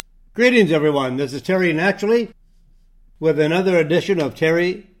Greetings, everyone. This is Terry Naturally with another edition of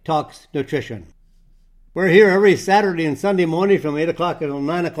Terry Talks Nutrition. We're here every Saturday and Sunday morning from 8 o'clock until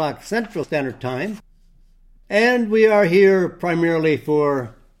 9 o'clock Central Standard Time. And we are here primarily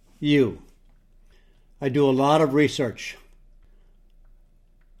for you. I do a lot of research.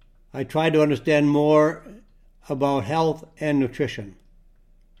 I try to understand more about health and nutrition.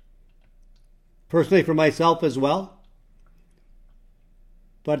 Personally for myself as well.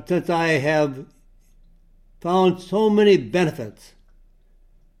 But since I have found so many benefits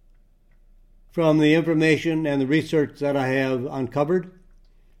from the information and the research that I have uncovered,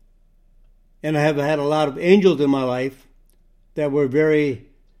 and I have had a lot of angels in my life that were very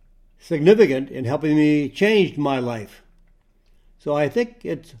significant in helping me change my life. So I think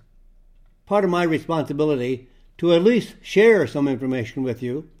it's part of my responsibility to at least share some information with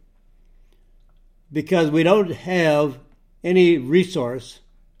you, because we don't have any resource,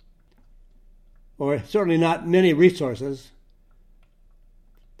 or certainly not many resources,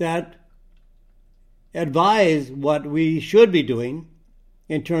 that advise what we should be doing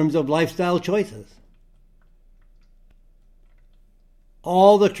in terms of lifestyle choices.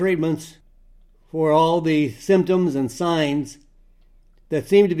 All the treatments for all the symptoms and signs that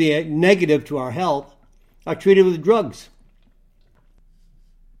seem to be negative to our health are treated with drugs.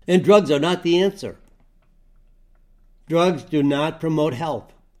 And drugs are not the answer. Drugs do not promote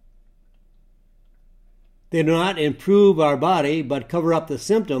health. They do not improve our body, but cover up the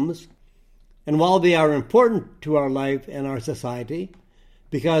symptoms. And while they are important to our life and our society,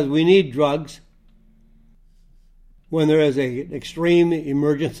 because we need drugs when there is an extreme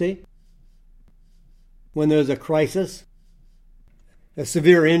emergency, when there's a crisis, a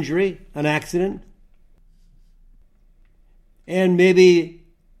severe injury, an accident, and maybe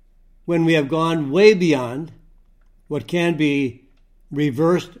when we have gone way beyond what can be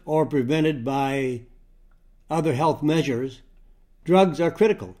reversed or prevented by other health measures, drugs are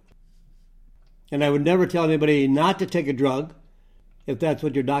critical. And I would never tell anybody not to take a drug if that's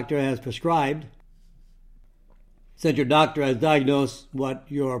what your doctor has prescribed, since your doctor has diagnosed what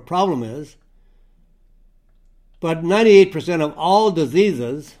your problem is. But 98% of all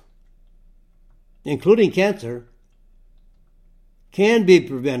diseases, including cancer, can be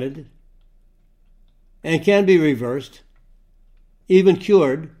prevented and can be reversed, even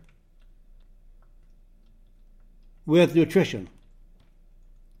cured, with nutrition,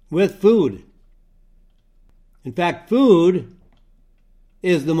 with food. In fact, food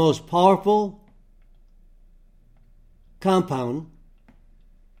is the most powerful compound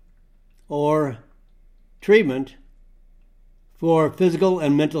or treatment for physical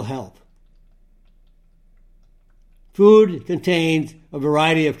and mental health. Food contains a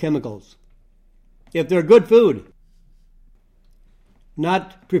variety of chemicals. If they're good food,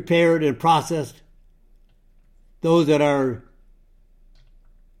 not prepared and processed, those that are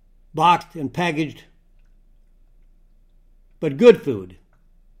boxed and packaged, but good food,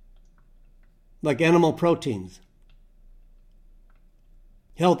 like animal proteins,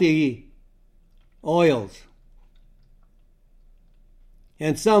 healthy oils,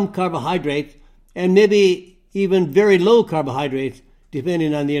 and some carbohydrates, and maybe even very low carbohydrates,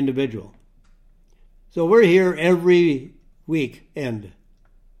 depending on the individual. So we're here every weekend,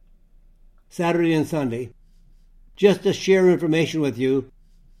 Saturday and Sunday, just to share information with you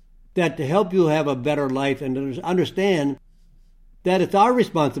that to help you have a better life and to understand that it's our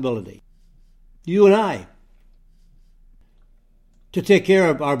responsibility, you and I, to take care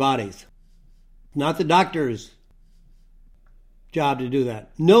of our bodies. Not the doctor's job to do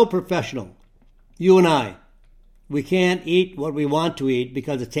that. No professional. You and I. We can't eat what we want to eat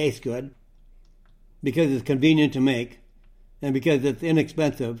because it tastes good, because it's convenient to make, and because it's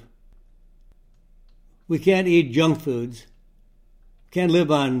inexpensive. We can't eat junk foods. Can't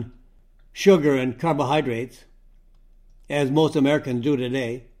live on sugar and carbohydrates, as most Americans do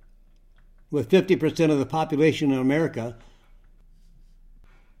today, with 50% of the population in America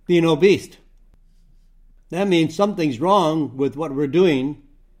being obese. That means something's wrong with what we're doing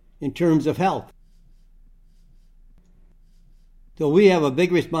in terms of health. So we have a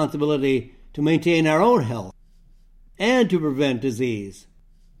big responsibility to maintain our own health and to prevent disease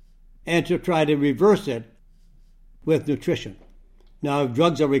and to try to reverse it with nutrition. Now, if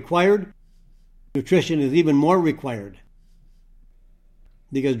drugs are required, nutrition is even more required,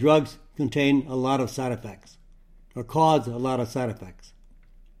 because drugs contain a lot of side effects or cause a lot of side effects.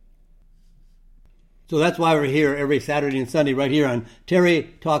 So that's why we're here every Saturday and Sunday right here on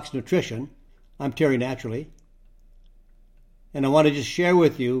Terry Talks Nutrition. I'm Terry Naturally. And I want to just share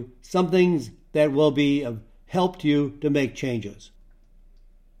with you some things that will be of help to you to make changes.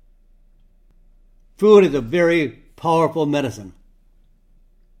 Food is a very powerful medicine.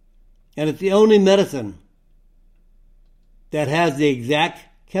 And it's the only medicine that has the exact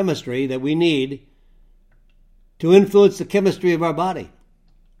chemistry that we need to influence the chemistry of our body.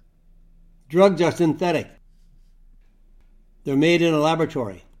 Drugs are synthetic. They're made in a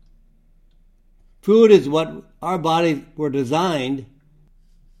laboratory. Food is what our bodies were designed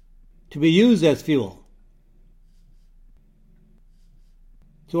to be used as fuel,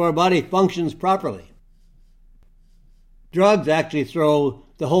 so our body functions properly. Drugs actually throw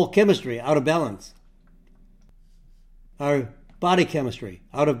the whole chemistry out of balance. Our body chemistry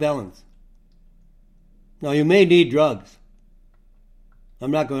out of balance. Now, you may need drugs. I'm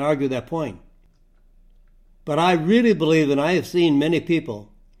not going to argue that point. But I really believe that I have seen many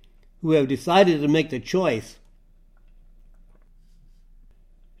people who have decided to make the choice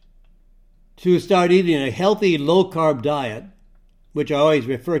to start eating a healthy, low-carb diet, which I always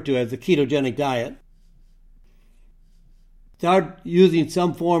refer to as the ketogenic diet, start using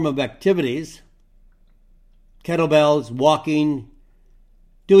some form of activities, kettlebells, walking,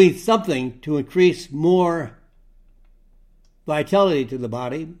 doing something to increase more vitality to the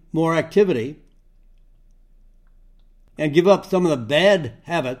body, more activity, and give up some of the bad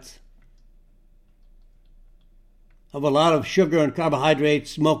habits of a lot of sugar and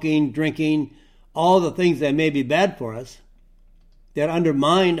carbohydrates, smoking, drinking, all the things that may be bad for us, that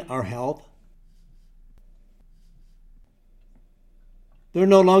undermine our health. They're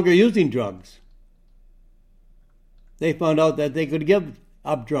no longer using drugs. They found out that they could give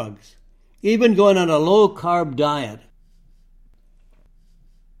up drugs. Even going on a low-carb diet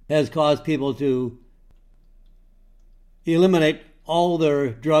has caused people to eliminate all their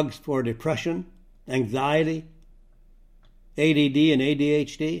drugs for depression, anxiety, ADD and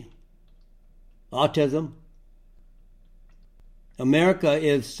ADHD, autism. America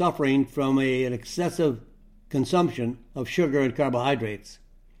is suffering from an excessive consumption of sugar and carbohydrates.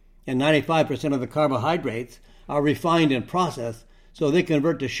 And 95% of the carbohydrates are refined and processed, so they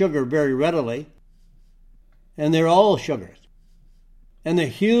convert to sugar very readily. And they're all sugars. And the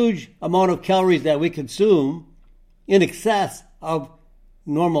huge amount of calories that we consume in excess of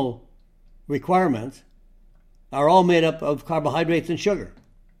normal requirements are all made up of carbohydrates and sugar.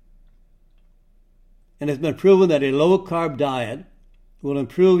 And it's been proven that a low-carb diet will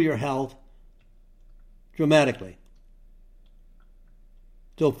improve your health dramatically.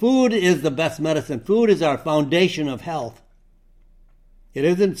 So food is the best medicine. Food is our foundation of health. It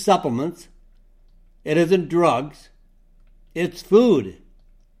isn't supplements. It isn't drugs. It's food.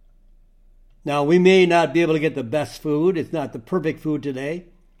 Now, we may not be able to get the best food. It's not the perfect food today.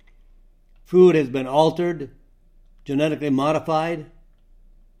 Food has been altered, genetically modified,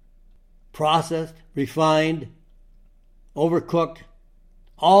 processed, refined, overcooked,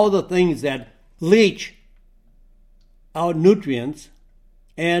 all the things that leach out nutrients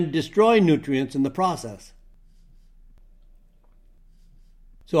and destroy nutrients in the process.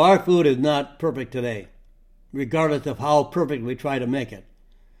 So our food is not perfect today, regardless of how perfect we try to make it.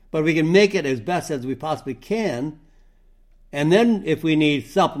 But we can make it as best as we possibly can, and then if we need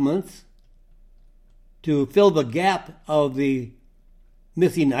supplements to fill the gap of the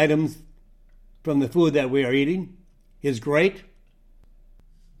missing items from the food that we are eating, is great.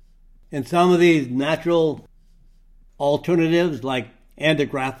 And some of these natural alternatives like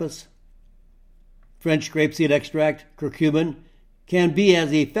antigraphis, French grapeseed extract, curcumin, can be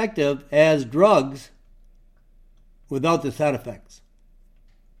as effective as drugs without the side effects.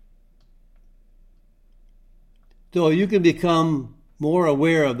 So you can become more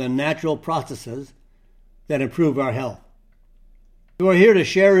aware of the natural processes that improve our health. We're here to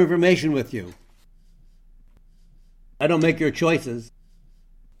share information with you. I don't make your choices.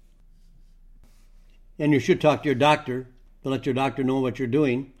 And you should talk to your doctor to let your doctor know what you're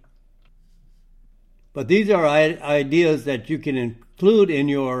doing. But these are ideas that you can include in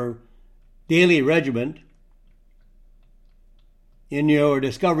your daily regimen, in your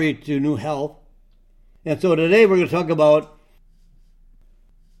discovery to new health. And so today we're going to talk about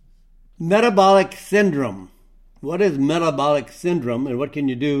metabolic syndrome. What is metabolic syndrome and what can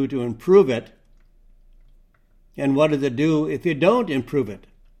you do to improve it? And what does it do if you don't improve it?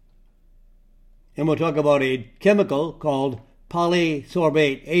 And we'll talk about a chemical called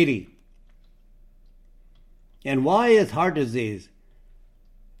polysorbate 80. And why is heart disease?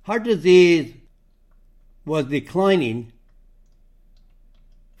 Heart disease was declining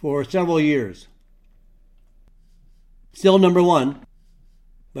for several years. Still number one,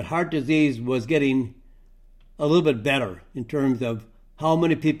 but heart disease was getting a little bit better in terms of how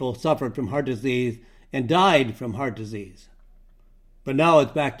many people suffered from heart disease and died from heart disease. But now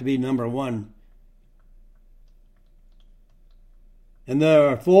it's back to be number one And there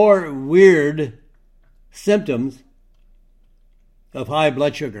are 4 weird symptoms of high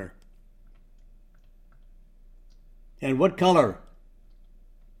blood sugar. And what color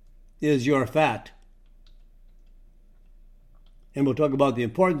is your fat? And we'll talk about the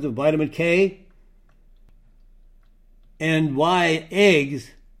importance of vitamin K and why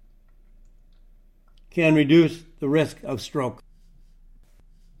eggs can reduce the risk of stroke.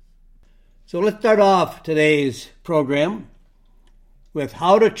 So let's start off today's program with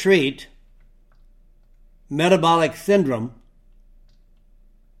how to treat metabolic syndrome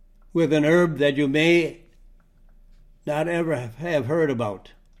with an herb that you may not ever have heard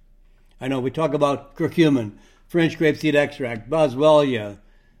about. I know we talk about curcumin, French grapeseed extract, boswellia.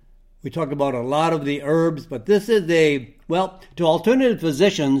 We talk about a lot of the herbs, but this is to alternative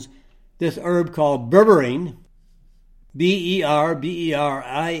physicians, this herb called berberine, berberine,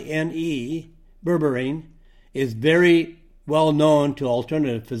 berberine, is very well known to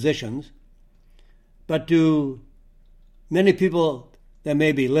alternative physicians. But to many people that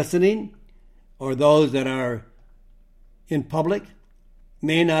may be listening, or those that are in public,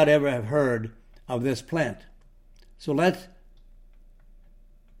 may not ever have heard of this plant. So let's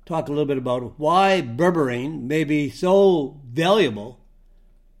talk a little bit about why berberine may be so valuable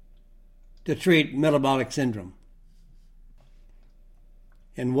to treat metabolic syndrome.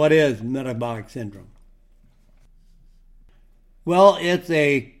 And what is metabolic syndrome? Well, it's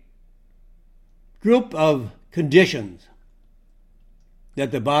a group of conditions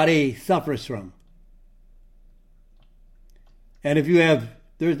that the body suffers from. And if you have,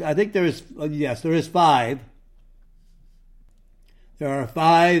 there is 5. There are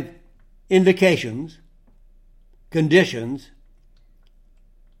 5 indications, conditions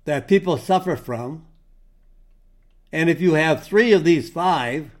that people suffer from. And if you have 3 of these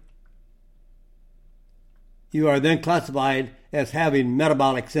 5, you are then classified as having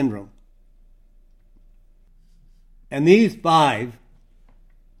metabolic syndrome. And these 5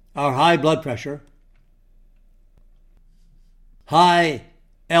 are high blood pressure, high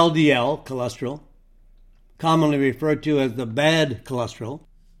LDL cholesterol, commonly referred to as the bad cholesterol,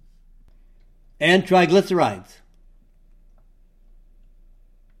 and triglycerides,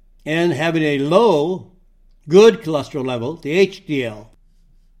 and having a low good cholesterol level, the HDL,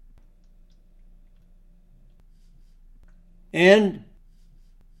 and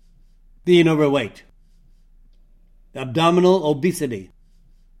being overweight, abdominal obesity,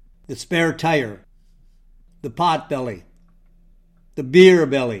 the spare tire, the pot belly, the beer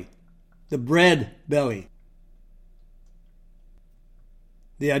belly, the bread belly.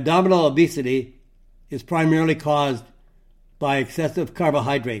 The abdominal obesity is primarily caused by excessive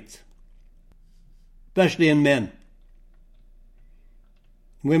carbohydrates, especially in men.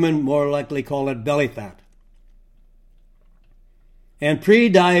 Women more likely call it belly fat. And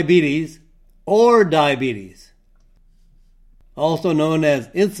pre-diabetes or diabetes, also known as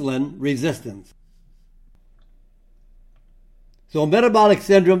insulin resistance. So metabolic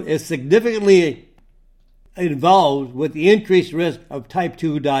syndrome is significantly involved with the increased risk of type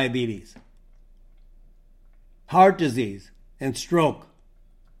 2 diabetes, heart disease, and stroke.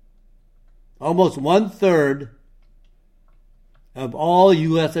 Almost 1/3 of all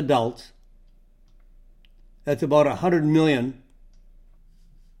U.S. adults, that's about 100 million,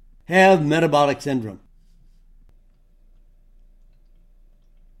 have metabolic syndrome.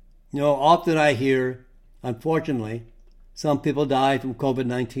 Often I hear, unfortunately, some people die from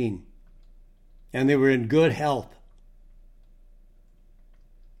COVID-19, and they were in good health.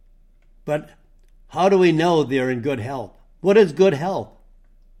 But how do we know they're in good health? What is good health?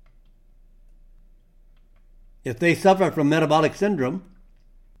 If they suffer from metabolic syndrome,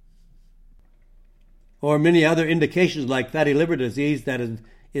 or many other indications like fatty liver disease that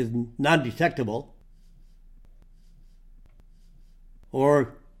is non-detectable,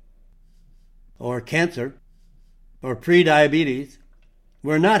 or cancer, or pre-diabetes,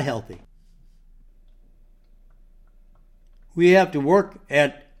 we're not healthy. We have to work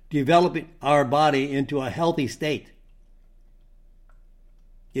at developing our body into a healthy state.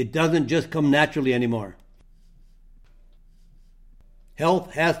 It doesn't just come naturally anymore.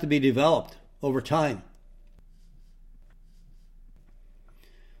 Health has to be developed over time.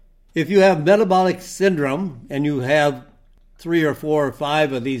 If you have metabolic syndrome and you have 3 or 4 or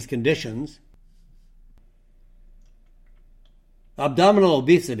 5 of these conditions, abdominal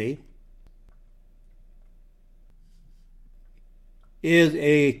obesity is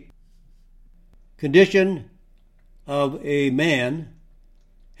a condition of a man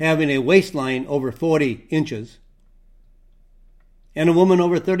having a waistline over 40 inches and a woman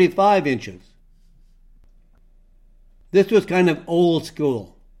over 35 inches. This was kind of old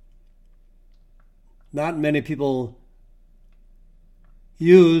school. Not many people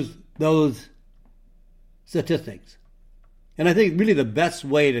use those statistics. And I think really the best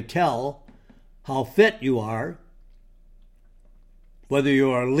way to tell how fit you are, whether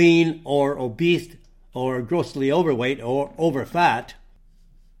you are lean or obese or grossly overweight or overfat,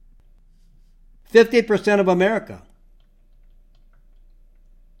 50% of America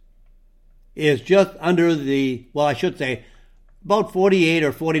is just under the, well, I should say, about 48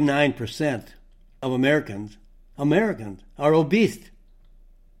 or 49% of Americans are obese.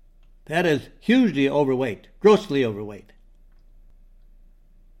 That is hugely overweight, grossly overweight.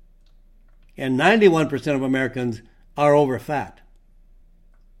 And 91% of Americans are overfat.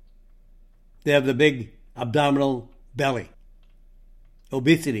 They have the big abdominal belly.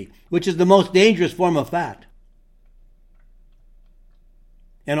 Obesity, which is the most dangerous form of fat.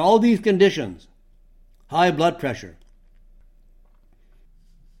 And all these conditions, high blood pressure,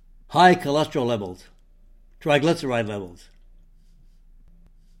 high cholesterol levels, triglyceride levels,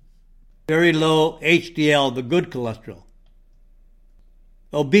 very low HDL, the good cholesterol,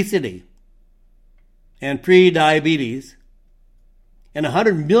 obesity, and pre-diabetes, and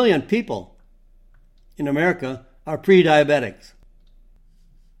 100 million people in America are pre-diabetics.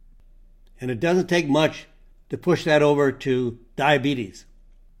 And it doesn't take much to push that over to diabetes.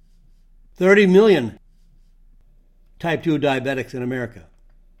 30 million type 2 diabetics in America.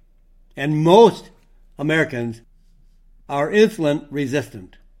 And most Americans are insulin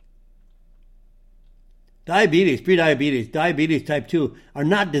resistant. Diabetes, prediabetes, diabetes type 2 are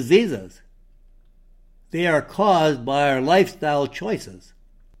not diseases. They are caused by our lifestyle choices.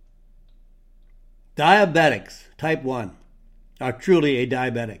 Diabetics type 1 are truly a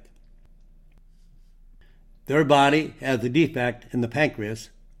diabetic. Their body has a defect in the pancreas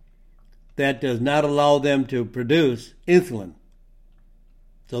that does not allow them to produce insulin.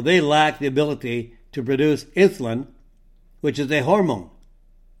 So they lack the ability to produce insulin, which is a hormone.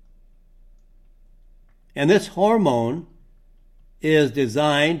 And this hormone is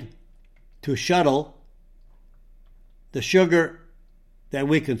designed to shuttle the sugar that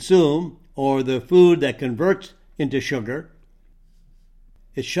we consume or the food that converts into sugar.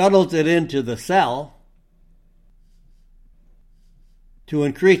 It shuttles it into the cell to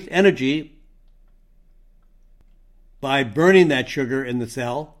increase energy by burning that sugar in the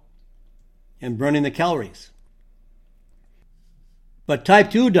cell and burning the calories. But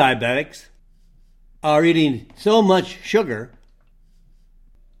type 2 diabetics are eating so much sugar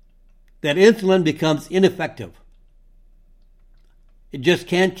that insulin becomes ineffective. It just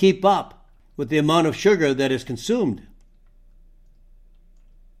can't keep up with the amount of sugar that is consumed.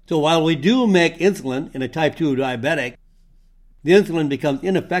 So while we do make insulin in a type 2 diabetic, the insulin becomes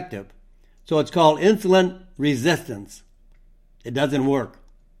ineffective. So it's called insulin resistance. It doesn't work.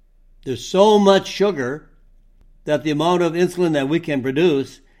 There's so much sugar that the amount of insulin that we can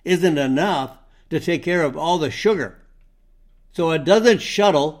produce isn't enough to take care of all the sugar. So it doesn't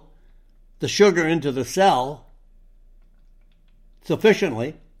shuttle the sugar into the cell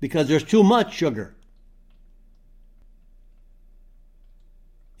sufficiently because there's too much sugar.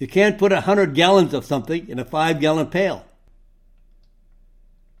 You can't put 100 gallons of something in a 5-gallon pail.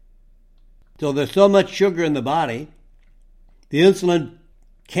 So there's so much sugar in the body, the insulin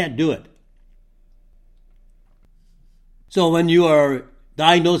can't do it. So when you are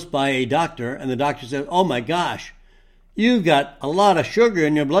diagnosed by a doctor and the doctor says, oh my gosh, you've got a lot of sugar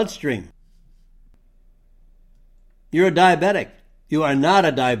in your bloodstream. You're a diabetic. You are not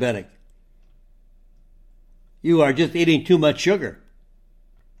a diabetic. You are just eating too much sugar.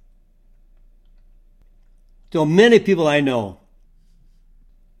 So many people I know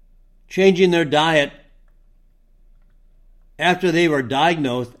changing their diet after they were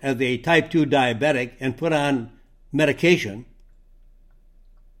diagnosed as a type 2 diabetic and put on medication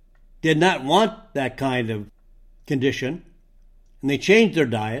did not want that kind of condition, and they changed their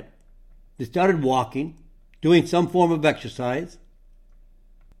diet. They started walking, doing some form of exercise,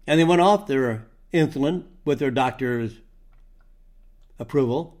 and they went off their insulin with their doctor's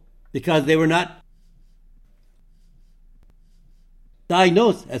approval because they were not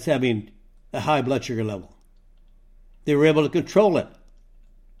diagnosed as having a high blood sugar level. They were able to control it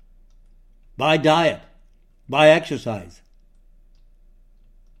by diet, by exercise,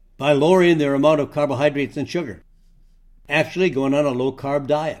 by lowering their amount of carbohydrates and sugar, actually going on a low-carb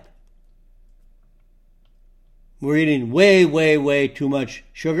diet. We're eating way, way, way too much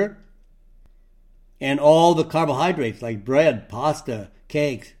sugar, and all the carbohydrates like bread, pasta,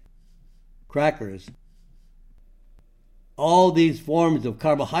 cakes, crackers, all these forms of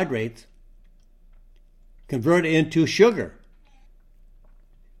carbohydrates convert into sugar.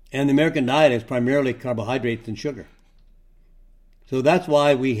 And the American diet is primarily carbohydrates and sugar. So that's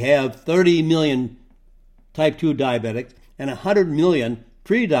why we have 30 million type 2 diabetics and 100 million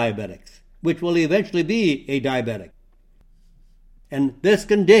pre-diabetics, which will eventually be a diabetic. And this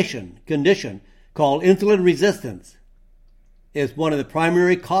condition called insulin resistance is one of the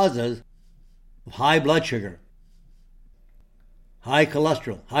primary causes of high blood sugar, high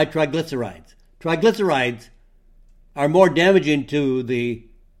cholesterol, high triglycerides. Triglycerides are more damaging to the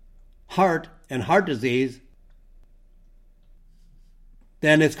heart and heart disease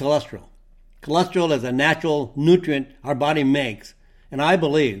than is cholesterol. Cholesterol is a natural nutrient our body makes, and I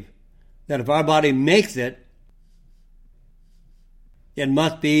believe that if our body makes it, it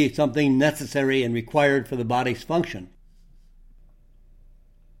must be something necessary and required for the body's function.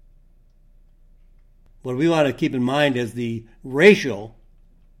 What we want to keep in mind is the ratio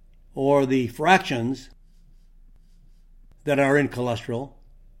or the fractions that are in cholesterol,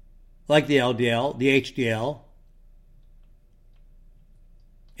 like the LDL, the HDL,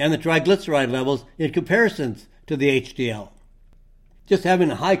 and the triglyceride levels in comparisons to the HDL. Just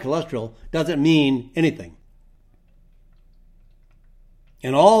having a high cholesterol doesn't mean anything.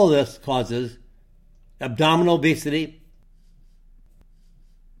 And all this causes abdominal obesity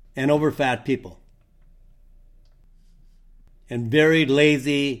and overfat people. And very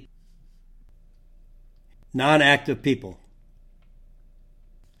lazy, non-active people.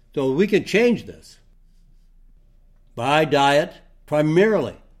 So we can change this by diet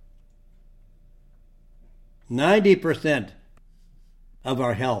primarily. 90% of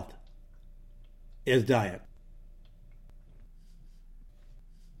our health is diet.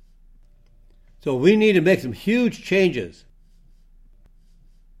 So we need to make some huge changes.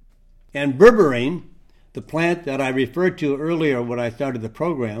 And berberine, the plant that I referred to earlier when I started the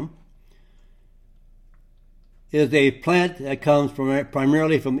program, is a plant that comes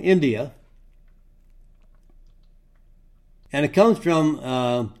primarily from India. And it comes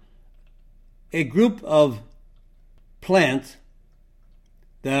from a group of plants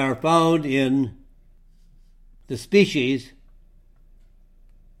that are found in the species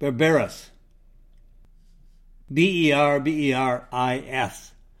Berberis. Berberis.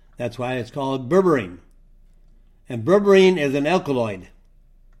 That's why it's called berberine. And berberine is an alkaloid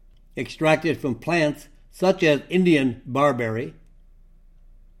extracted from plants such as Indian barberry,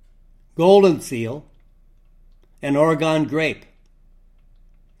 golden seal, and Oregon grape.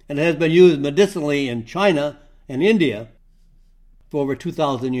 And it has been used medicinally in China and India for over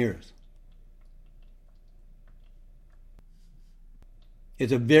 2,000 years.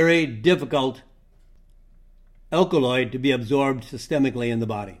 It's a very difficult alkaloid to be absorbed systemically in the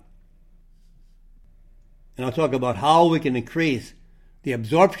body. And I'll talk about how we can increase the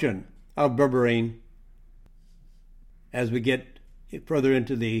absorption of berberine as we get further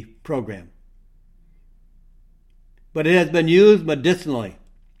into the program. But it has been used medicinally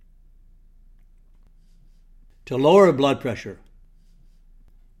to lower blood pressure,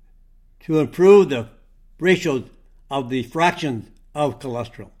 to improve the ratios of the fractions of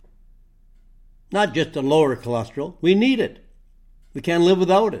cholesterol. Not just to lower cholesterol. We need it. We can't live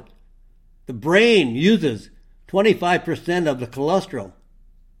without it. The brain uses 25% of the cholesterol,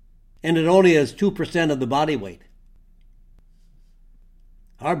 and it only has 2% of the body weight.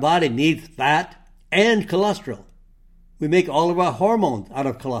 Our body needs fat and cholesterol. We make all of our hormones out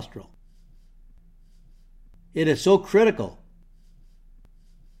of cholesterol. It is so critical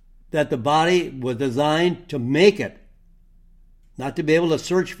that the body was designed to make it, not to be able to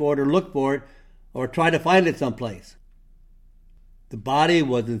search for it or look for it or try to find it someplace. The body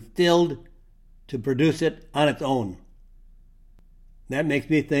was instilled to produce it on its own. That makes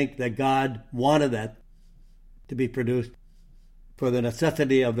me think that God wanted that to be produced for the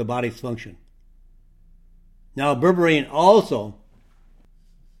necessity of the body's function. Now, berberine also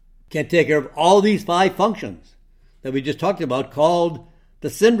can take care of all these 5 functions that we just talked about, called the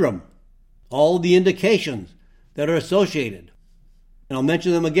syndrome, all the indications that are associated. And I'll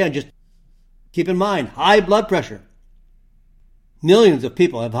mention them again. Just keep in mind, high blood pressure. Millions of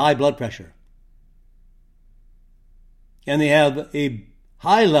people have high blood pressure. And they have a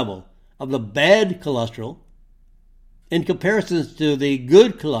high level of the bad cholesterol in comparison to the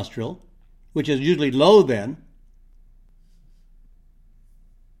good cholesterol, which is usually low then.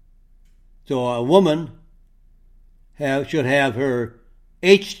 So a woman should have her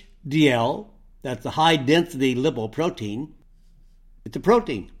HDL, that's the high density lipoprotein. It's a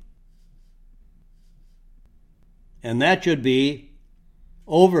protein. And that should be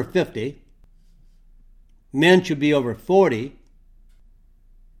over 50. Men should be over 40.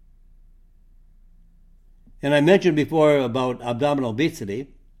 And I mentioned before about abdominal obesity,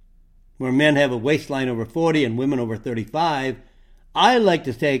 where men have a waistline over 40 and women over 35. I like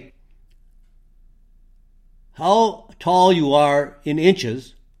to take how tall you are in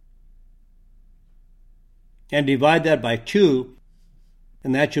inches and divide that by 2,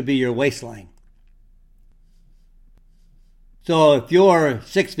 and that should be your waistline. So if you're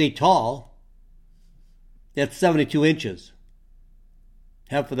 6 feet tall, that's 72 inches.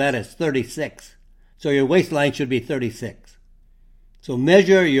 Half of that is 36. So your waistline should be 36. So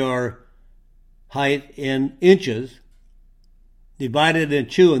measure your height in inches, divide it in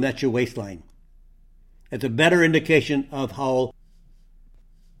 2, and that's your waistline. It's a better indication of how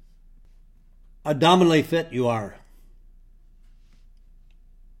abdominally fit you are.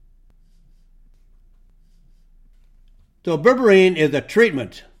 So berberine is a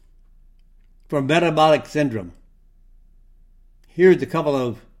treatment for metabolic syndrome. Here's a couple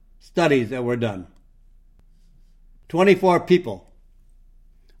of studies that were done. 24 people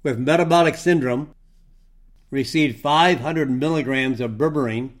with metabolic syndrome received 500 milligrams of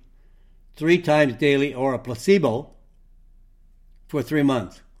berberine 3 times daily or a placebo for 3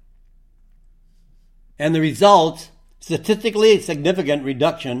 months. And the results, statistically significant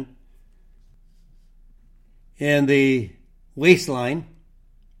reduction in the waistline.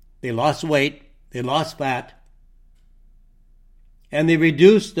 They lost weight, they lost fat, and they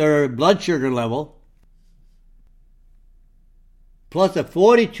reduced their blood sugar level, plus a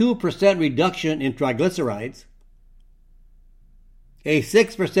 42% reduction in triglycerides, a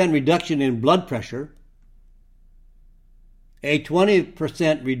 6% reduction in blood pressure, a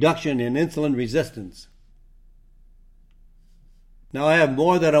 20% reduction in insulin resistance. Now I have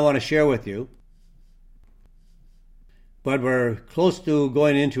more that I want to share with you, but we're close to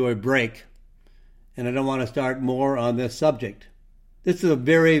going into a break, and I don't want to start more on this subject. This is a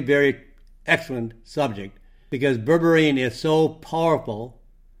very, very excellent subject because berberine is so powerful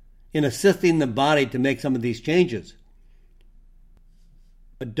in assisting the body to make some of these changes.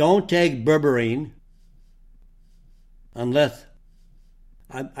 But don't take berberine unless,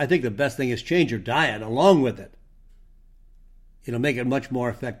 I think the best thing is change your diet along with it. It'll make it much more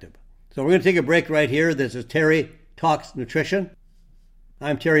effective. So we're going to take a break right here. This is Terry Talks Nutrition.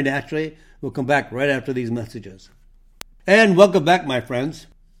 I'm Terry Naturally. We'll come back right after these messages. And welcome back, my friends.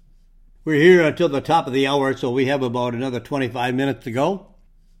 We're here until the top of the hour, so we have about another 25 minutes to go.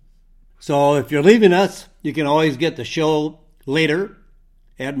 So if you're leaving us, you can always get the show later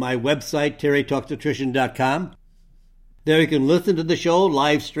at my website, terrytalksnutrition.com. There you can listen to the show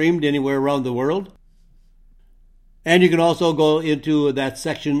live streamed anywhere around the world. And you can also go into that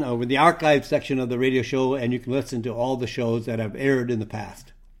section, over the archive section of the radio show, and you can listen to all the shows that have aired in the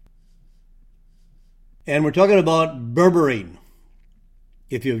past. And we're talking about berberine.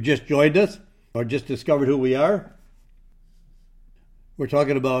 If you've just joined us or just discovered who we are, we're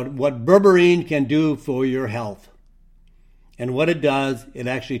talking about what berberine can do for your health. And what it does, it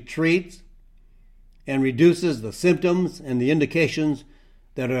actually treats and reduces the symptoms and the indications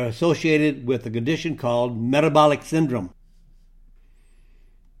that are associated with a condition called metabolic syndrome.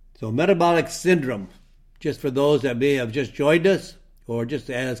 So metabolic syndrome, just for those that may have just joined us, or just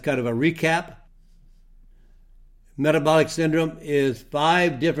as kind of a recap, metabolic syndrome is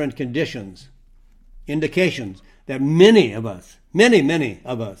 5 different conditions, indications that many of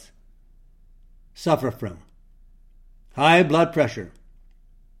us suffer from. High blood pressure,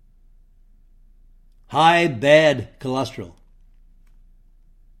 high bad cholesterol,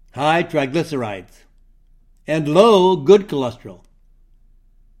 high triglycerides, and low good cholesterol,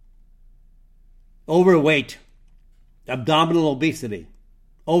 overweight, abdominal obesity,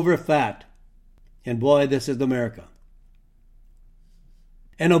 overfat, and boy, this is America.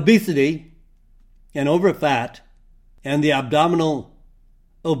 And obesity and overfat and the abdominal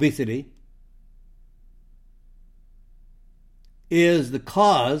obesity is the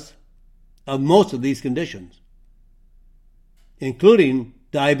cause of most of these conditions, including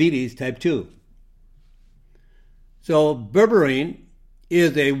diabetes type 2. So berberine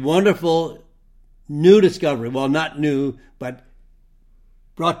is a wonderful new discovery. Well, not new, but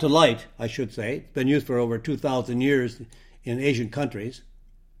brought to light, I should say. It's been used for over 2,000 years in Asian countries.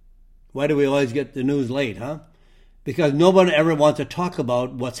 Why do we always get the news late, huh? Because nobody ever wants to talk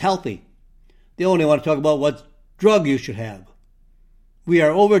about what's healthy. They only want to talk about what drug you should have. We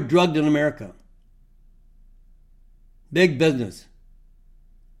are over-drugged in America. Big business.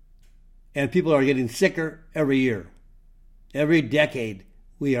 And people are getting sicker every year. Every decade,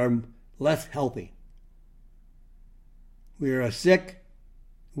 we are less healthy. We are a sick,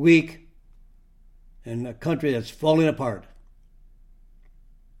 weak, and a country that's falling apart.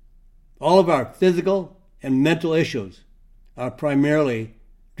 All of our physical and mental issues are primarily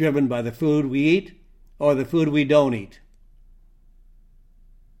driven by the food we eat or the food we don't eat.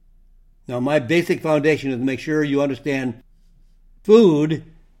 Now, my basic foundation is to make sure you understand food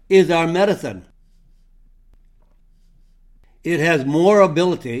is our medicine. It has more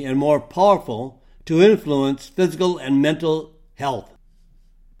ability and more powerful to influence physical and mental health.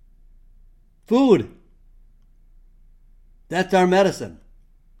 Food. That's our medicine.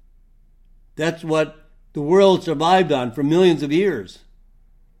 That's what the world survived on for millions of years.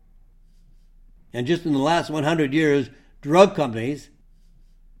 And just in the last 100 years, drug companies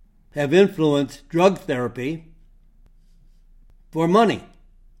have influenced drug therapy for money,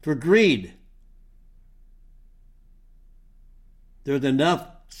 for greed. There's enough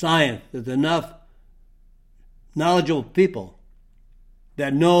science, there's enough knowledgeable people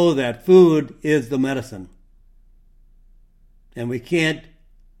that know that food is the medicine. And we can't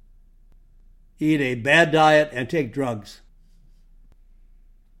eat a bad diet and take drugs.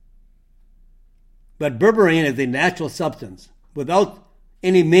 But berberine is a natural substance without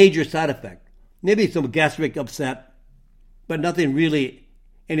any major side effect. Maybe some gastric upset, but nothing really,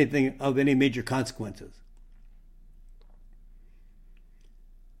 anything of any major consequences.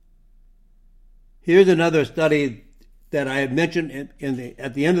 Here's another study that I had mentioned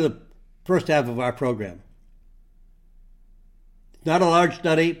at the end of the first half of our program. It's not a large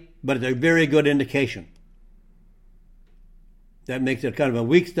study, but it's a very good indication. That makes it kind of a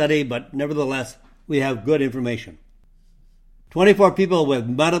weak study, but nevertheless, we have good information. 24 people with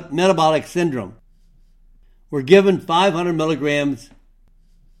metabolic syndrome were given 500 milligrams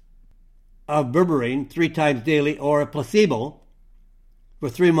of berberine 3 times daily or a placebo for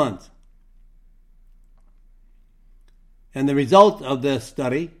 3 months. And the results of this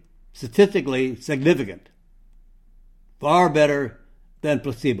study, statistically significant, far better than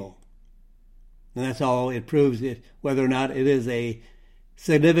placebo. And that's how it proves whether or not it is a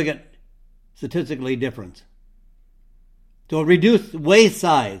significant statistically difference. So reduced waist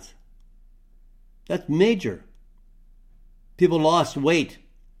size. That's major. People lost weight,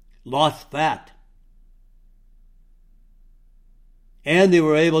 lost fat. And they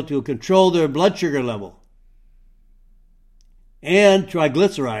were able to control their blood sugar level. And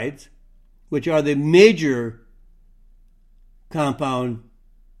triglycerides, which are the major compound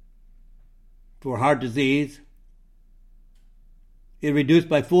for heart disease, it reduced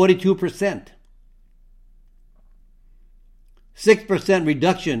by 42%. 6%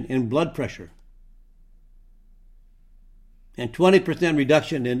 reduction in blood pressure. And 20%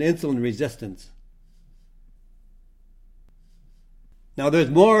 reduction in insulin resistance. Now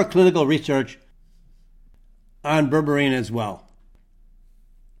there's more clinical research on berberine as well.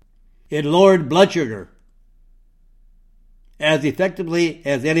 It lowered blood sugar as effectively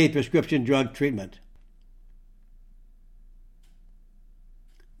as any prescription drug treatment.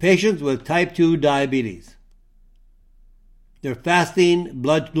 Patients with type 2 diabetes, their fasting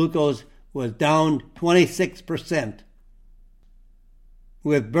blood glucose was down 26%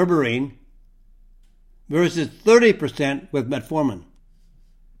 with berberine versus 30% with metformin.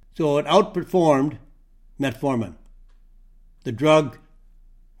 So it outperformed metformin, the drug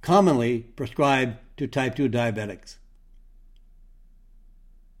commonly prescribed to type 2 diabetics.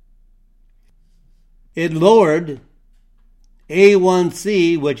 It lowered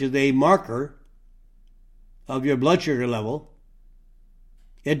A1C, which is a marker of your blood sugar level.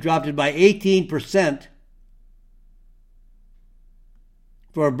 It dropped it by 18%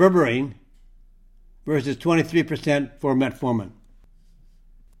 for berberine versus 23% for metformin.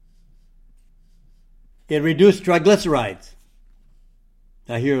 It reduced triglycerides.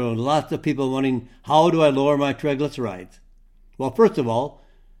 I hear lots of people wondering, how do I lower my triglycerides? Well, first of all,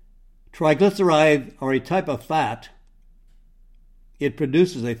 triglycerides are a type of fat. It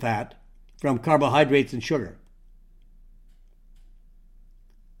produces a fat from carbohydrates and sugar.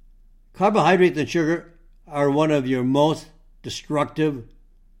 Carbohydrates and sugar are one of your most destructive,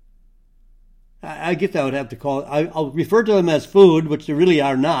 I guess I would have to call it, I'll refer to them as food, which they really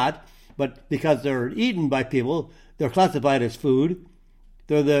are not, but because they're eaten by people, they're classified as food.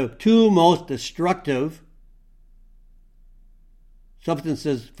 They're the 2 most destructive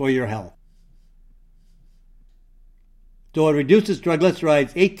substances for your health. So it reduces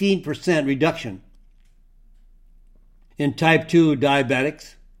triglycerides, 18% reduction in type 2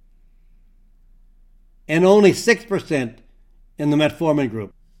 diabetics, and only 6% in the metformin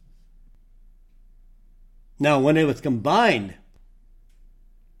group. Now, when it was combined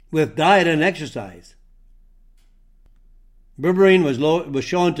with diet and exercise, berberine was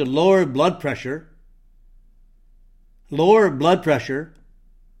shown to lower blood pressure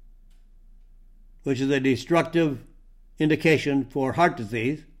which is a destructive indication for heart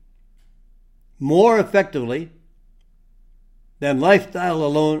disease, more effectively than lifestyle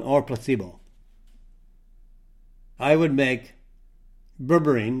alone or placebo. I would make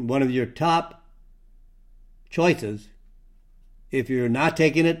berberine one of your top choices. If you're not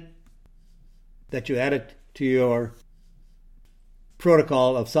taking it, that you add it to your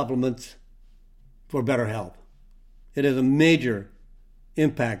protocol of supplements for better health. It has a major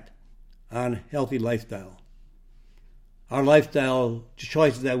impact on healthy lifestyle. Our lifestyle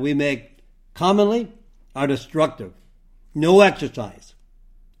choices that we make commonly are destructive. No exercise,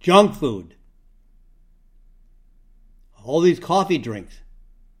 junk food, all these coffee drinks,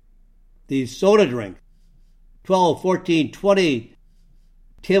 these soda drinks, 12, 14, 20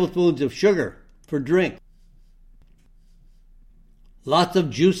 tablespoons of sugar per drink. Lots of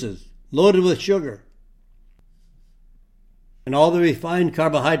juices loaded with sugar. And all the refined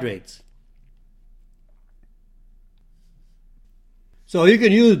carbohydrates. So you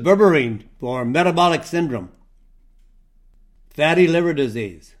can use berberine for metabolic syndrome, fatty liver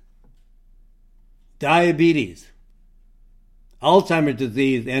disease, diabetes, Alzheimer's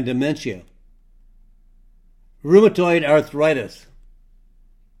disease and dementia, rheumatoid arthritis,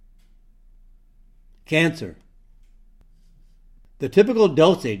 cancer. The typical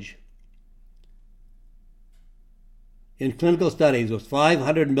dosage in clinical studies was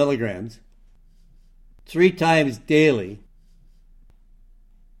 500 milligrams 3 times daily.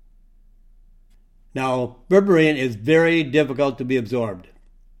 Now, berberine is very difficult to be absorbed.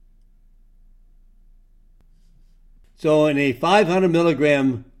 So in a 500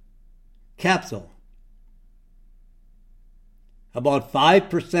 milligram capsule, about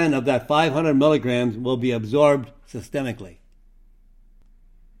 5% of that 500 milligrams will be absorbed systemically.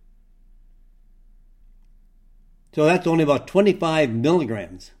 So that's only about 25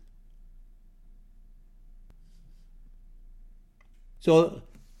 milligrams. So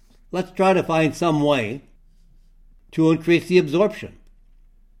let's try to find some way to increase the absorption.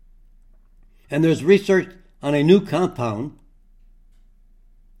 And there's research on a new compound.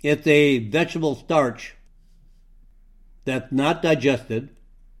 It's a vegetable starch that's not digested,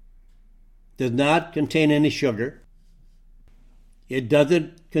 does not contain any sugar, it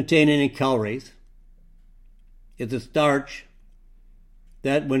doesn't contain any calories. It's a starch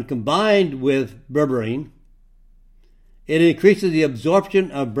that, when combined with berberine, it increases the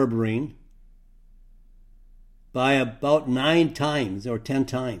absorption of berberine by about 9 times or 10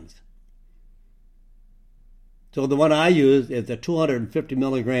 times. So the one I use is a 250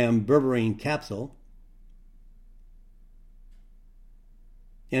 milligram berberine capsule.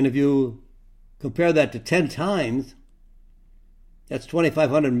 And if you compare that to 10 times, that's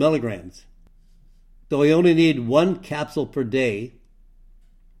 2,500 milligrams. So we only need 1 capsule per day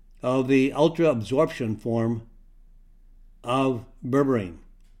of the ultra absorption form of berberine.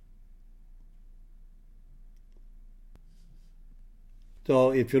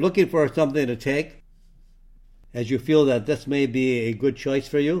 So if you're looking for something to take, as you feel that this may be a good choice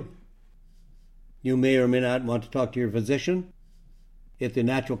for you, you may or may not want to talk to your physician. It's a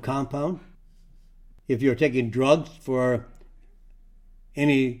natural compound. If you're taking drugs for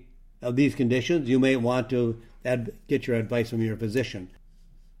any of these conditions, you may want to get your advice from your physician.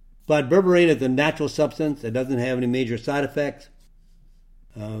 But berberine is a natural substance. It doesn't have any major side effects.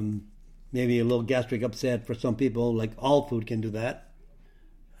 Maybe a little gastric upset for some people, like all food can do that.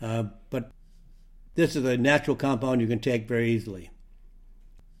 But this is a natural compound you can take very easily.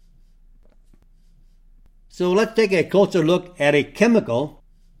 So let's take a closer look at a chemical,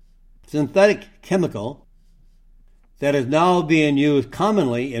 synthetic chemical, that is now being used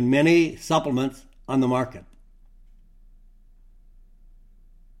commonly in many supplements on the market.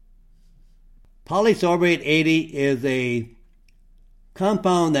 Polysorbate 80 is a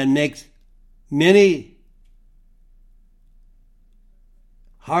compound that makes many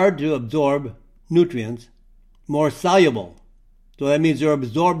hard to absorb nutrients more soluble. So that means they're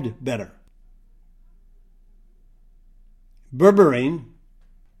absorbed better. Berberine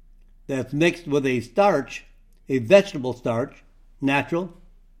that's mixed with a starch, a vegetable starch, natural,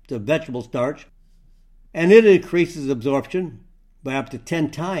 it's a vegetable starch, and it increases absorption by up to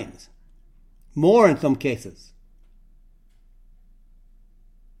 10 times, more in some cases.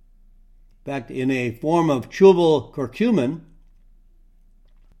 In fact, in a form of chewable curcumin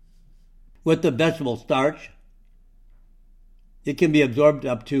with the vegetable starch, it can be absorbed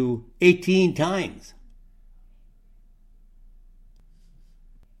up to 18 times.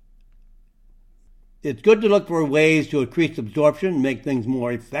 It's good to look for ways to increase absorption, make things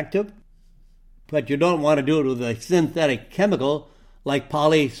more effective, but you don't want to do it with a synthetic chemical like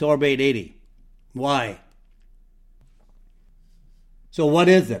polysorbate 80. Why? So what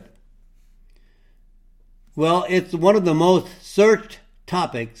is it? Well, it's one of the most searched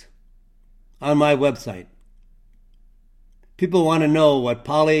topics on my website. People want to know what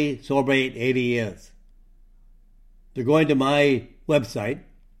polysorbate 80 is. They're going to my website,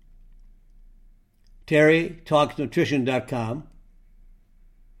 terrytalksnutrition.com,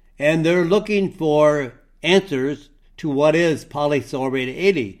 and they're looking for answers to what is polysorbate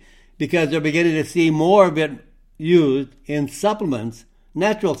 80 because they're beginning to see more of it used in supplements,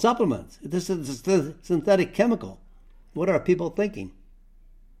 natural supplements. This is a synthetic chemical. What are people thinking?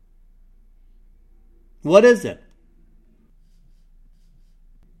 What is it?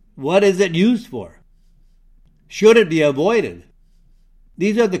 What is it used for? Should it be avoided?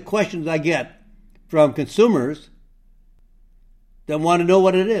 These are the questions I get from consumers that want to know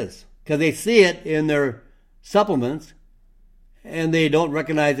what it is because they see it in their supplements and they don't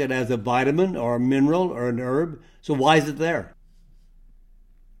recognize it as a vitamin or a mineral or an herb. So why is it there?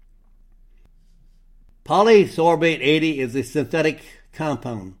 Polysorbate 80 is a synthetic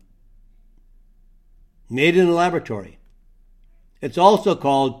compound made in a laboratory. It's also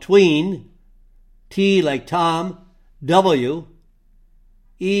called Tween, T like Tom, W,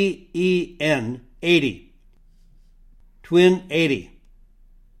 E-E-N, 80. Twin 80.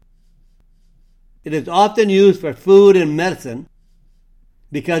 It is often used for food and medicine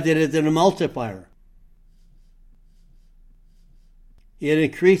because it is an emulsifier. It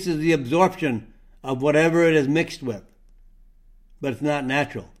increases the absorption of whatever it is mixed with, but it's not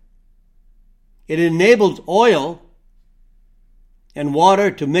natural. It enables oil and water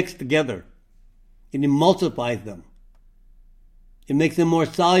to mix together. It emulsifies them. It makes them more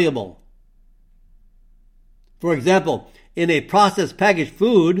soluble. For example, in a processed packaged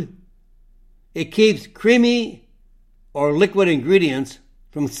food, it keeps creamy or liquid ingredients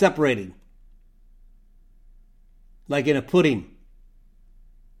from separating, like in a pudding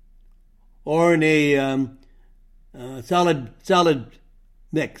or in a salad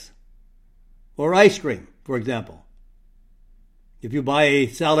mix or ice cream, for example. If you buy a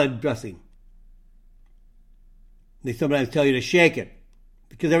salad dressing, they sometimes tell you to shake it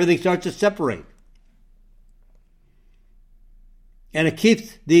because everything starts to separate. And it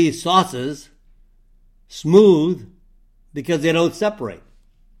keeps these sauces smooth because they don't separate.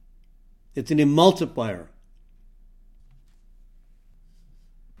 It's an emulsifier.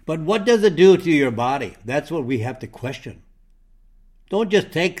 But what does it do to your body? That's what we have to question. Don't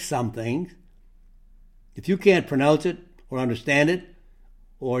just take something. If you can't pronounce it or understand it,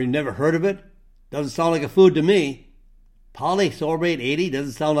 or you never heard of it, doesn't sound like a food to me. Polysorbate 80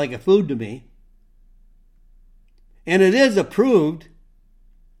 doesn't sound like a food to me. And it is approved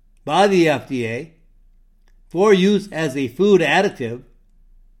by the FDA for use as a food additive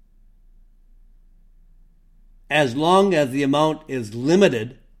as long as the amount is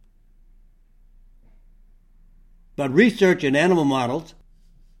limited. But research in animal models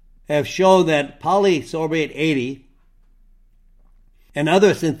have shown that polysorbate 80 and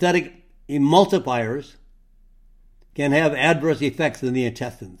other synthetic emulsifiers can have adverse effects in the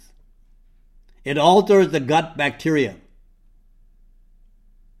intestines. It alters the gut bacteria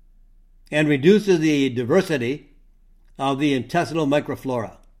and reduces the diversity of the intestinal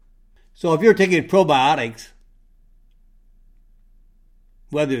microflora. So if you're taking probiotics,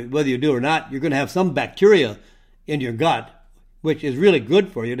 whether you do or not, you're going to have some bacteria in your gut, which is really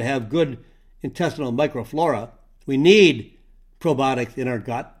good for you to have good intestinal microflora. We need probiotics in our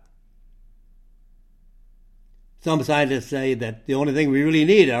gut. Some scientists say that the only thing we really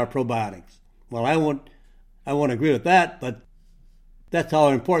need are probiotics. Well, I won't agree with that, but that's how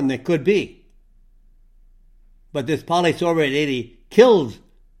important they could be. But this polysorbate 80 kills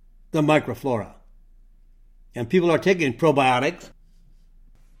the microflora. And people are taking probiotics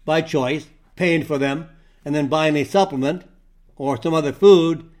by choice, paying for them, and then buying a supplement or some other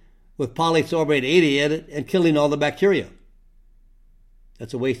food with polysorbate 80 in it and killing all the bacteria.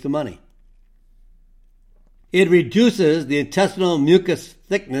 That's a waste of money. It reduces the intestinal mucus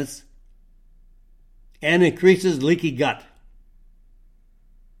thickness and increases leaky gut.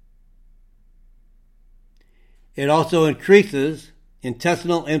 It also increases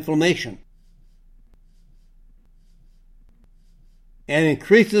intestinal inflammation and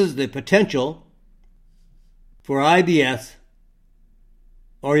increases the potential for IBS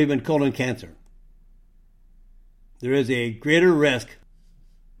or even colon cancer. There is a greater risk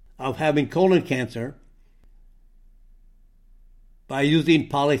of having colon cancer by using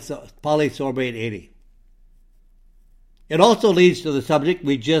polysorbate 80. It also leads to the subject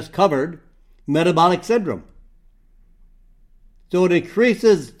we just covered, metabolic syndrome. So it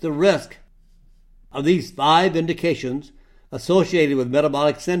increases the risk of these 5 indications associated with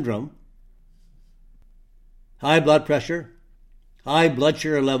metabolic syndrome: high blood pressure, high blood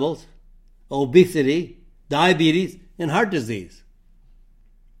sugar levels, obesity, diabetes, and heart disease.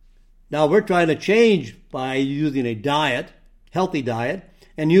 Now we're trying to change by using a diet, healthy diet,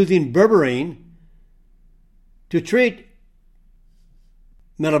 and using berberine to treat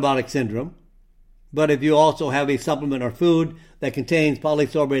metabolic syndrome. But if you also have a supplement or food that contains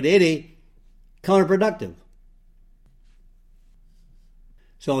polysorbate 80, counterproductive.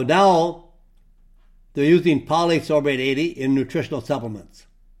 So now they're using polysorbate 80 in nutritional supplements.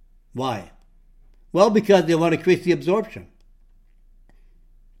 Why? Well, because they want to increase the absorption.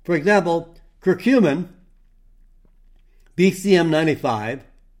 For example, curcumin, BCM95,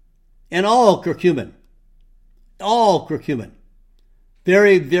 and all curcumin,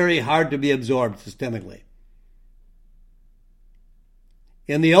 very, very hard to be absorbed systemically.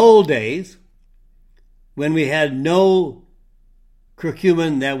 In the old days, when we had no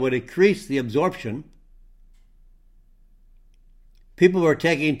curcumin that would increase the absorption, people were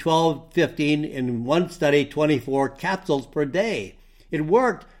taking 12, 15, in one study, 24 capsules per day. It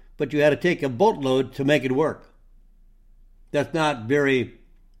worked, but you had to take a boatload to make it work. That's not very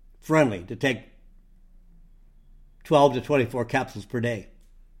friendly to take 12 to 24 capsules per day.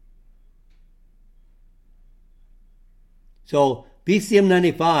 So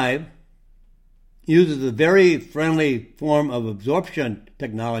BCM95 uses a very friendly form of absorption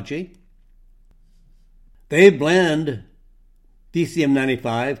technology. They blend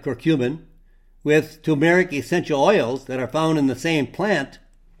BCM95, curcumin, with turmeric essential oils that are found in the same plant,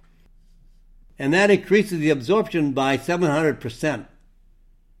 and that increases the absorption by 700%.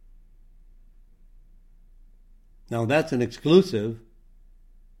 Now that's an exclusive,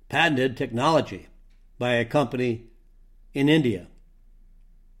 patented technology by a company in India.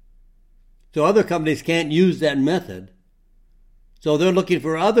 So other companies can't use that method, so they're looking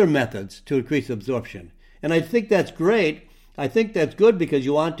for other methods to increase absorption. And I think that's great. I think that's good because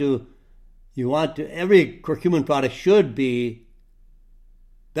you want to, every curcumin product should be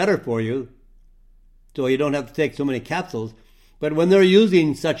better for you, so you don't have to take so many capsules. But when they're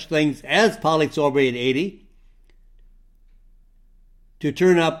using such things as polysorbate 80 to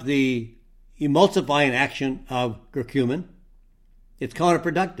turn up the emulsifying action of curcumin, it's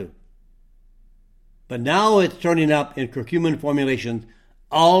counterproductive. But now it's turning up in curcumin formulations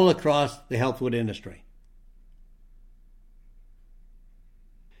all across the health food industry.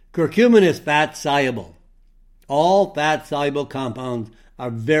 Curcumin is fat soluble. All fat soluble compounds are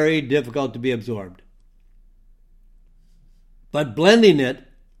very difficult to be absorbed. But blending it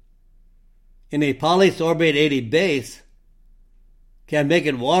in a polysorbate 80 base can make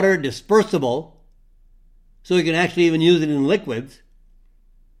it water dispersible, so you can actually even use it in liquids.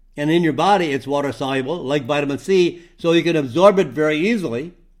 And in your body, it's water soluble, like vitamin C, so you can absorb it very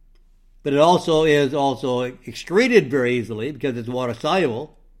easily. But it also is excreted very easily because it's water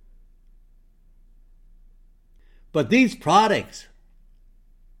soluble. But these products,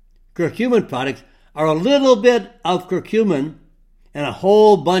 curcumin products, are a little bit of curcumin and a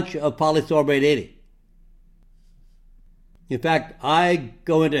whole bunch of polysorbate 80. In fact, I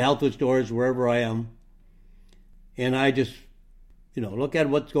go into health food stores wherever I am, and I just, look at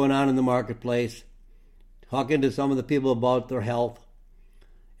what's going on in the marketplace, talking to some of the people about their health,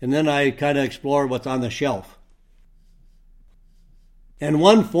 and then I kind of explore what's on the shelf. And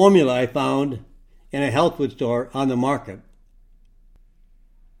one formula I found in a health food store on the market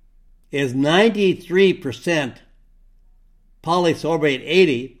is 93% polysorbate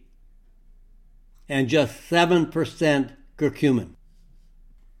 80 and just 7% curcumin.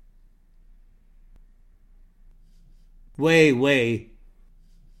 Way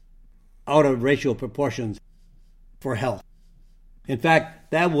out of ratio proportions for health. In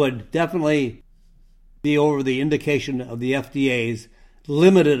fact, that would definitely be over the indication of the FDA's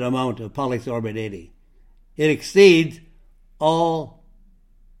limited amount of polysorbate 80. It exceeds all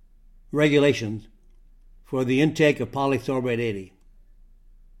regulations for the intake of polysorbate 80.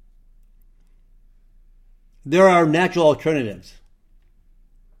 There are natural alternatives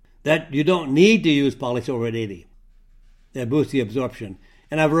that you don't need to use polysorbate 80 that boost the absorption,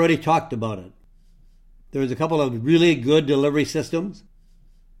 and I've already talked about it. There's a couple of really good delivery systems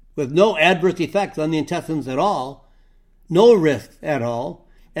with no adverse effects on the intestines at all, no risks at all,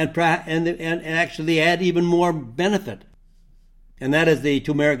 and actually add even more benefit. And that is the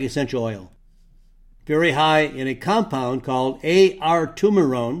turmeric essential oil. Very high in a compound called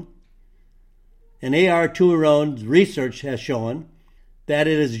AR-turmerone. And AR-turmerone's research has shown that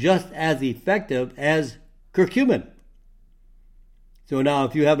it is just as effective as curcumin. So now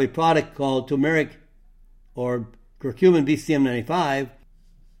if you have a product called turmeric or curcumin BCM95,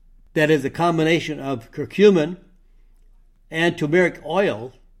 that is a combination of curcumin and turmeric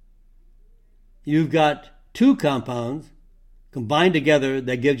oil, you've got two compounds combined together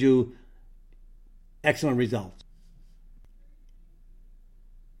that gives you excellent results.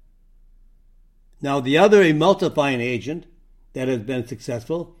 Now, the other emulsifying agent that has been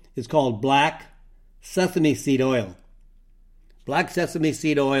successful is called black sesame seed oil. Black sesame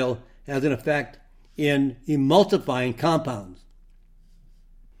seed oil has an effect in emulsifying compounds.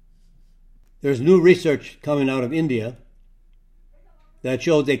 There's new research coming out of India that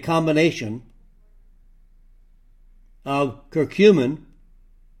shows a combination of curcumin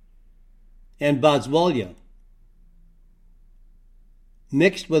and boswellia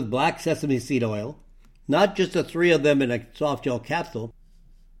mixed with black sesame seed oil, not just the three of them in a soft gel capsule,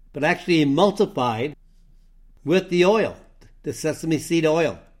 but actually emulsified with the oil, the sesame seed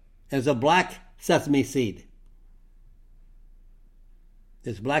oil, as a black sesame seed.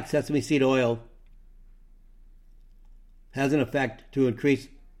 This black sesame seed oil has an effect to increase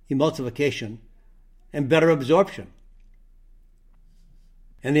emulsification and better absorption.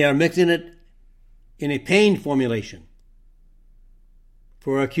 And they are mixing it in a pain formulation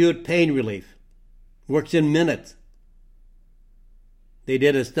for acute pain relief. Works in minutes. They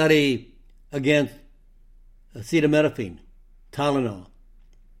did a study against acetaminophen, Tylenol,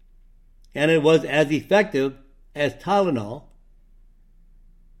 and it was as effective as Tylenol,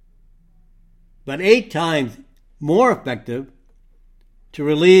 but 8 times more effective to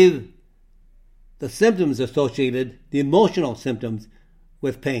relieve the symptoms associated, the emotional symptoms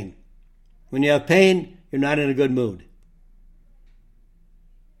with pain. When you have pain, you're not in a good mood.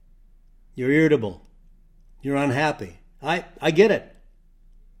 You're irritable. You're unhappy. I get it.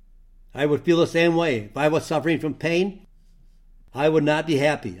 I would feel the same way. If I was suffering from pain, I would not be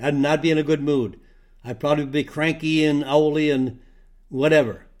happy. I'd not be in a good mood. I'd probably be cranky and owly and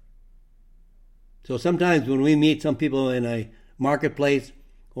whatever. So sometimes when we meet some people in a marketplace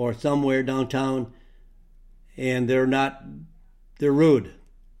or somewhere downtown and they're rude,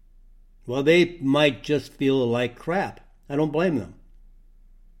 well, they might just feel like crap. I don't blame them.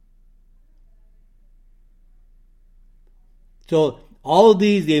 So all of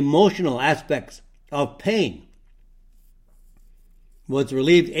these emotional aspects of pain was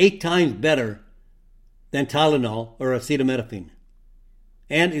relieved 8 times better than Tylenol or acetaminophen,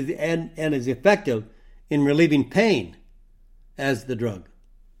 and is effective in relieving pain as the drug.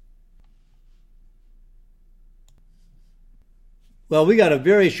 Well, we got a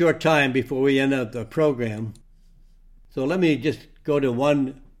very short time before we end up the program, so let me just go to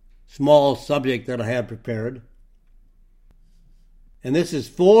one small subject that I have prepared. And this is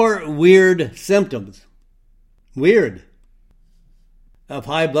 4 weird symptoms, of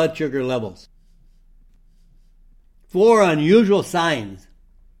high blood sugar levels. 4 unusual signs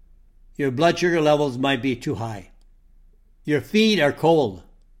your blood sugar levels might be too high. Your feet are cold.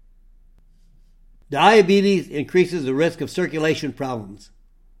 Diabetes increases the risk of circulation problems,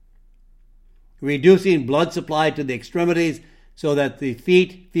 reducing blood supply to the extremities so that the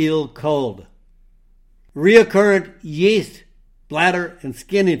feet feel cold. Recurrent yeast, bladder, and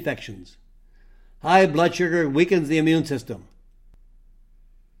skin infections. High blood sugar weakens the immune system.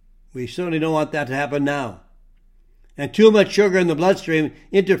 We certainly don't want that to happen now. And too much sugar in the bloodstream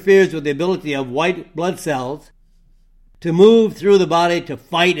interferes with the ability of white blood cells to move through the body to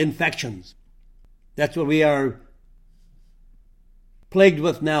fight infections. That's what we are plagued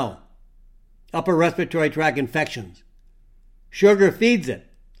with now. Upper respiratory tract infections. Sugar feeds it,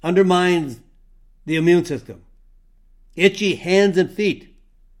 undermines the immune system. Itchy hands and feet.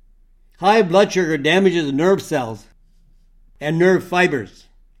 High blood sugar damages nerve cells and nerve fibers,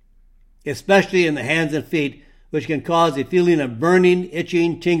 especially in the hands and feet, which can cause a feeling of burning,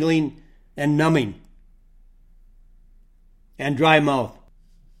 itching, tingling, and numbing, and dry mouth.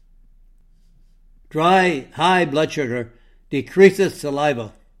 High blood sugar decreases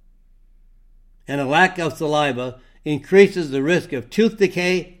saliva, and a lack of saliva increases the risk of tooth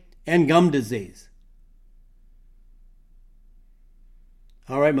decay and gum disease.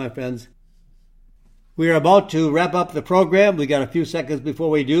 All right, my friends. We are about to wrap up the program. We got a few seconds before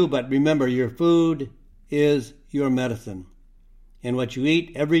we do, but remember, your food is your medicine. And what you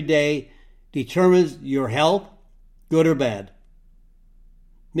eat every day determines your health, good or bad.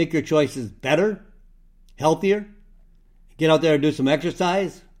 Make your choices better, healthier. Get out there and do some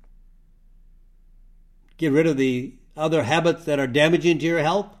exercise. Get rid of the other habits that are damaging to your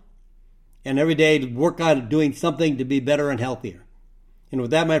health. And every day work on doing something to be better and healthier. And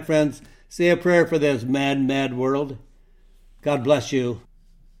with that, my friends, say a prayer for this mad, mad world. God bless you,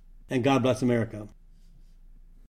 and God bless America.